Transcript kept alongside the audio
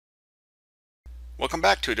Welcome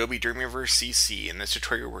back to Adobe Dreamweaver CC. In this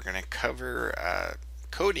tutorial we're going to cover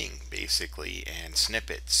coding basically and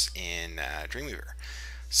snippets in Dreamweaver.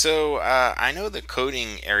 So I know the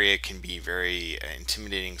coding area can be very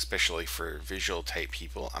intimidating, especially for visual type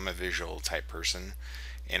people. I'm a visual type person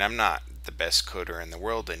and I'm not the best coder in the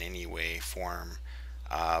world in any way, form,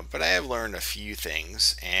 but I have learned a few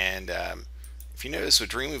things. And if you notice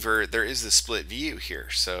with Dreamweaver there is the split view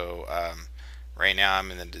here. So right now I'm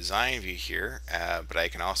in the design view here, but I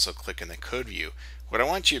can also click in the code view. What I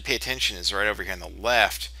want you to pay attention is right over here on the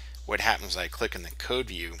left, what happens when I click in the code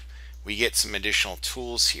view, we get some additional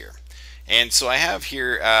tools here. And so I have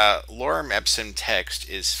here Lorem Ipsum text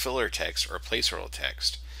is filler text or placeholder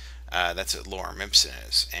text. That's what Lorem Ipsum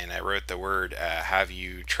is. And I wrote the word, have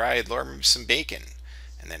you tried Lorem Ipsum bacon?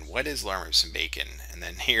 And then what is Lorem Ipsum bacon? And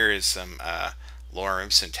then here is some Lorem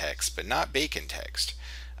Ipsum text, but not bacon text.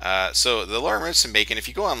 So the Lorem Ipsum bacon, if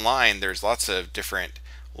you go online, there's lots of different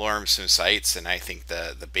Lorem Ipsum sites, and I think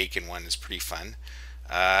the bacon one is pretty fun.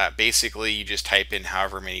 Basically, you just type in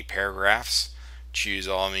however many paragraphs, choose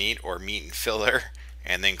all meat or meat and filler,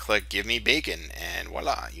 and then click give me bacon, and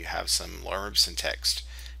voila, you have some Lorem Ipsum text.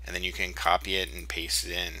 And then you can copy it and paste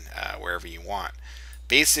it in wherever you want.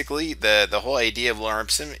 Basically, the whole idea of Lorem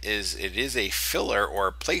Ipsum is it is a filler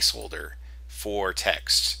or placeholder for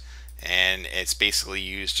text, and it's basically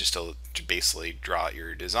used just to basically draw out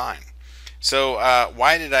your design. So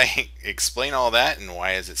why did I explain all that, and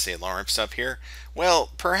why does it say Lorem Ipsum up here? Well,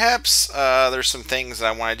 perhaps there's some things that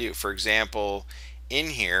I want to do. For example, in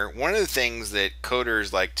here, one of the things that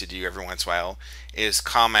coders like to do every once in a while is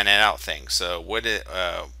comment out things. So what is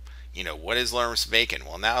Lorem Ipsum bacon?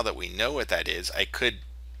 Well, now that we know what that is, I could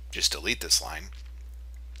just delete this line.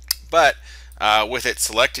 But with it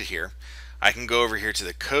selected here, I can go over here to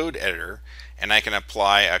the code editor and I can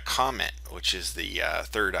apply a comment, which is the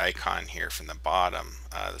third icon here from the bottom.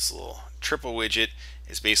 This little triple widget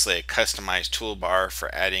is basically a customized toolbar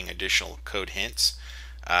for adding additional code hints.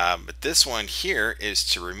 But this one here is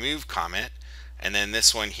to remove comment, and then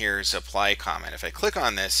this one here is apply comment. If I click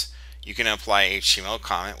on this, you can apply HTML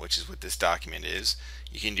comment, which is what this document is.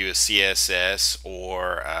 You can do a CSS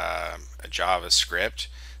or a JavaScript.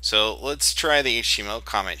 So let's try the HTML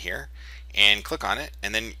comment here and click on it,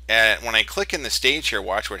 and then when I click in the stage here,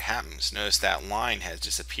 watch what happens. Notice that line has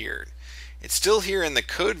disappeared. It's still here in the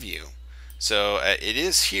code view, so it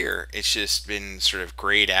is here, it's just been sort of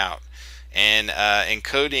grayed out. And in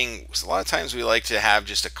coding, a lot of times we like to have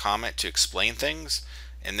just a comment to explain things,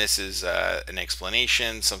 and this is an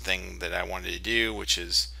explanation, something that I wanted to do, which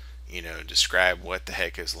is describe what the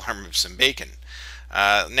heck is Lorem Ipsum bacon.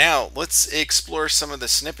 Now let's explore some of the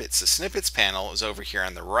snippets. The snippets panel is over here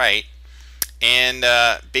on the right. And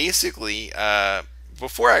basically,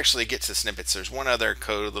 before I actually get to snippets, there's one other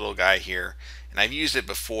code little guy here, and I've used it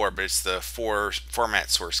before, but it's the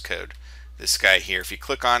format source code. This guy here, if you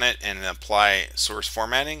click on it and apply source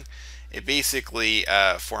formatting, it basically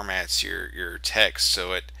formats your text,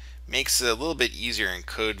 so it makes it a little bit easier in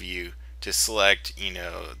code view to select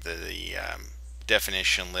the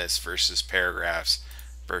definition list versus paragraphs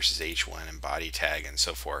versus H1 and body tag and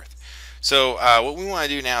so forth. So what we want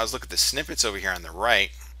to do now is look at the snippets over here on the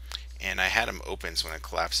right, and I had them open, so I'm going to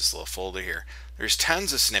collapse this little folder here. There's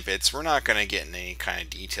tons of snippets. We're not going to get into any kind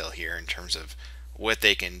of detail here in terms of what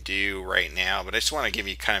they can do right now, but I just want to give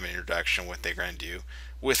you kind of an introduction of what they're going to do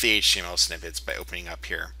with the HTML snippets by opening up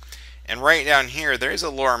here. And right down here, there's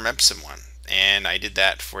a Lorem Ipsum one, and I did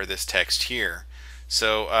that for this text here.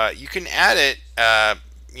 So you can add it,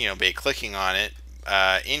 by clicking on it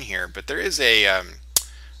in here, but there is a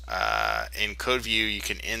in code view you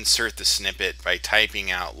can insert the snippet by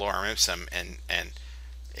typing out Lorem Ipsum, and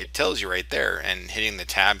it tells you right there, and hitting the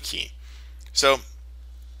tab key. So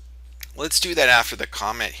let's do that after the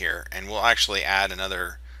comment here, and we'll actually add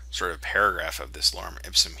another sort of paragraph of this Lorem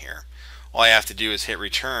Ipsum here. All I have to do is hit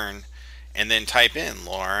return and then type in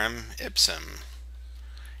Lorem Ipsum,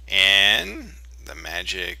 and the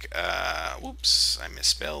magic whoops, I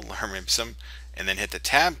misspelled Lorem Ipsum, and then hit the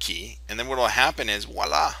tab key, and then what will happen is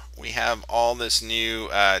voila, we have all this new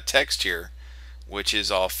text here, which is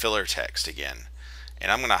all filler text again.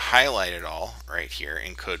 And I'm going to highlight it all right here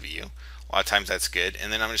in code view. A lot of times that's good.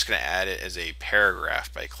 And then I'm just going to add it as a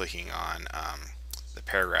paragraph by clicking on the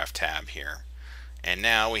paragraph tab here. And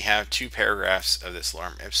now we have two paragraphs of this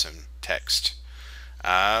Lorem Ipsum text.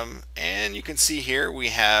 And you can see here we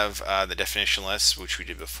have the definition list, which we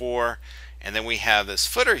did before, and then we have this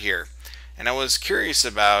footer here. And I was curious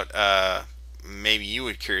about, maybe you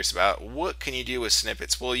were curious about, what can you do with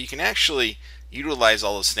snippets? Well, you can actually utilize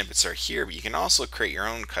all the snippets that are here, but you can also create your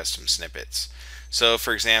own custom snippets. So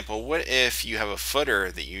for example, what if you have a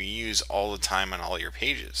footer that you use all the time on all your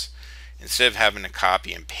pages? Instead of having to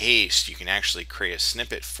copy and paste, you can actually create a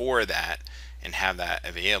snippet for that and have that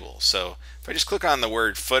available. So if I just click on the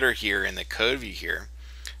word footer here in the code view here,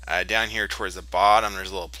 down here towards the bottom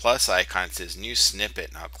there's a little plus icon that says new snippet,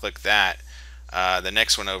 and I'll click that. The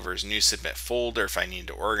next one over is new snippet folder if I need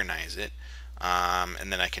to organize it.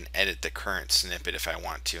 And then I can edit the current snippet if I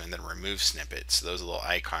want to, and then remove snippets. So those little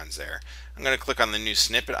icons there. I'm going to click on the new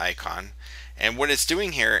snippet icon, and what it's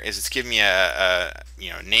doing here is it's giving me a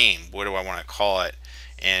name. What do I want to call it?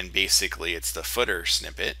 And basically it's the footer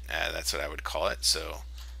snippet. That's what I would call it. So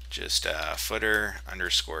just footer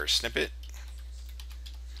underscore snippet,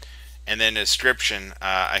 and then description.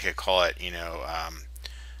 I could call it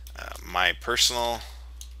my personal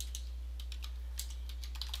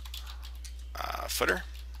footer,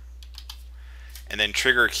 and then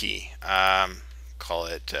trigger key, call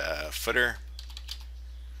it footer,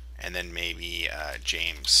 and then maybe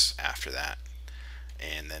James after that,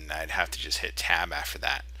 and then I'd have to just hit tab after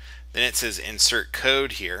that. Then it says insert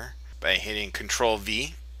code here by hitting Control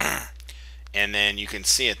V, and then you can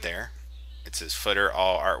see it there. It says footer,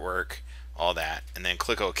 all artwork, all that, and then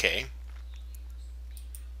click OK,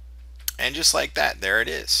 and just like that, there it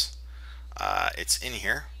is. It's in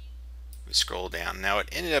here. We scroll down. Now it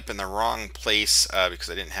ended up in the wrong place because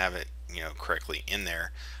I didn't have it correctly in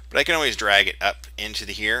there, but I can always drag it up into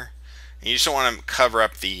the here. And you just don't want to cover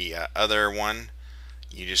up the other one.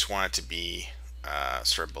 You just want it to be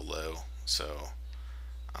sort of below. So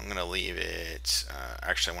I'm going to leave it,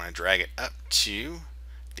 actually I want to drag it up to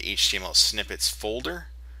the HTML snippets folder.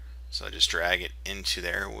 So I just drag it into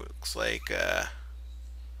there. Looks like, let's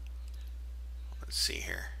see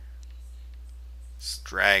here. It's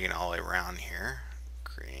dragging all the way around here.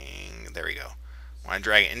 There we go. I want to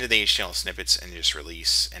drag it into the HTML snippets and just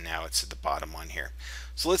release, and now it's at the bottom one here.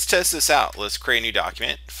 So let's test this out. Let's create a new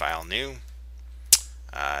document, file new,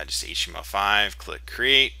 just HTML5, click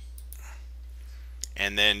create,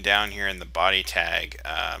 and then down here in the body tag,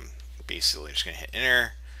 basically I'm just going to hit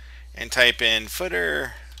enter and type in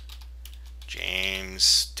footer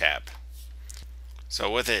James tab.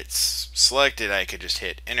 So with it selected, I could just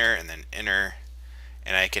hit enter and then enter,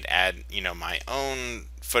 and I could add my own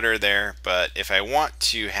footer there. But if I want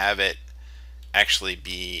to have it actually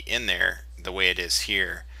be in there the way it is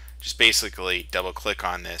here, just basically double click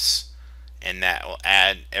on this, and that will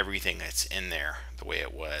add everything that's in there the way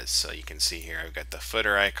it was. So you can see here I've got the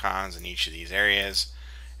footer icons in each of these areas,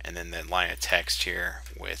 and then the line of text here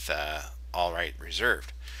with all right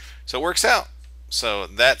reserved. So it works out. So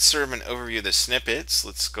that's sort of an overview of the snippets.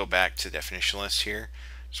 Let's go back to the definition list here.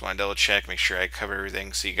 Just want to double check, make sure I cover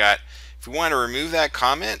everything. So you got, if we want to remove that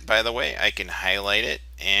comment, by the way, I can highlight it,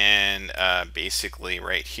 and basically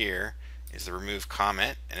right here is the remove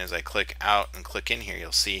comment, and as I click out and click in here,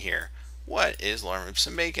 you'll see here, what is Lorem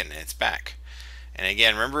Ipsum Bacon? And it's back. And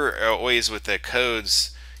again, remember always with the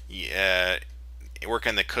codes, work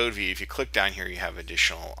in the code view. If you click down here, you have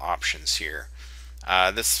additional options here.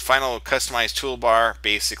 This final customized toolbar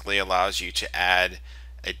basically allows you to add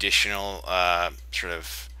additional sort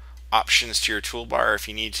of options to your toolbar if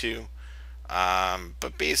you need to.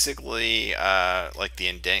 But basically, like the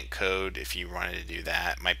indent code, if you wanted to do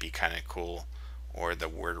that, might be kind of cool, or the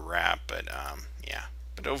word wrap. But yeah.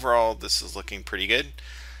 But overall, this is looking pretty good.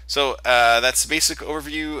 So that's the basic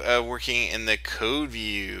overview of working in the code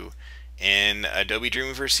view in Adobe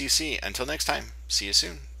Dreamweaver CC. Until next time, see you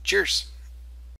soon. Cheers.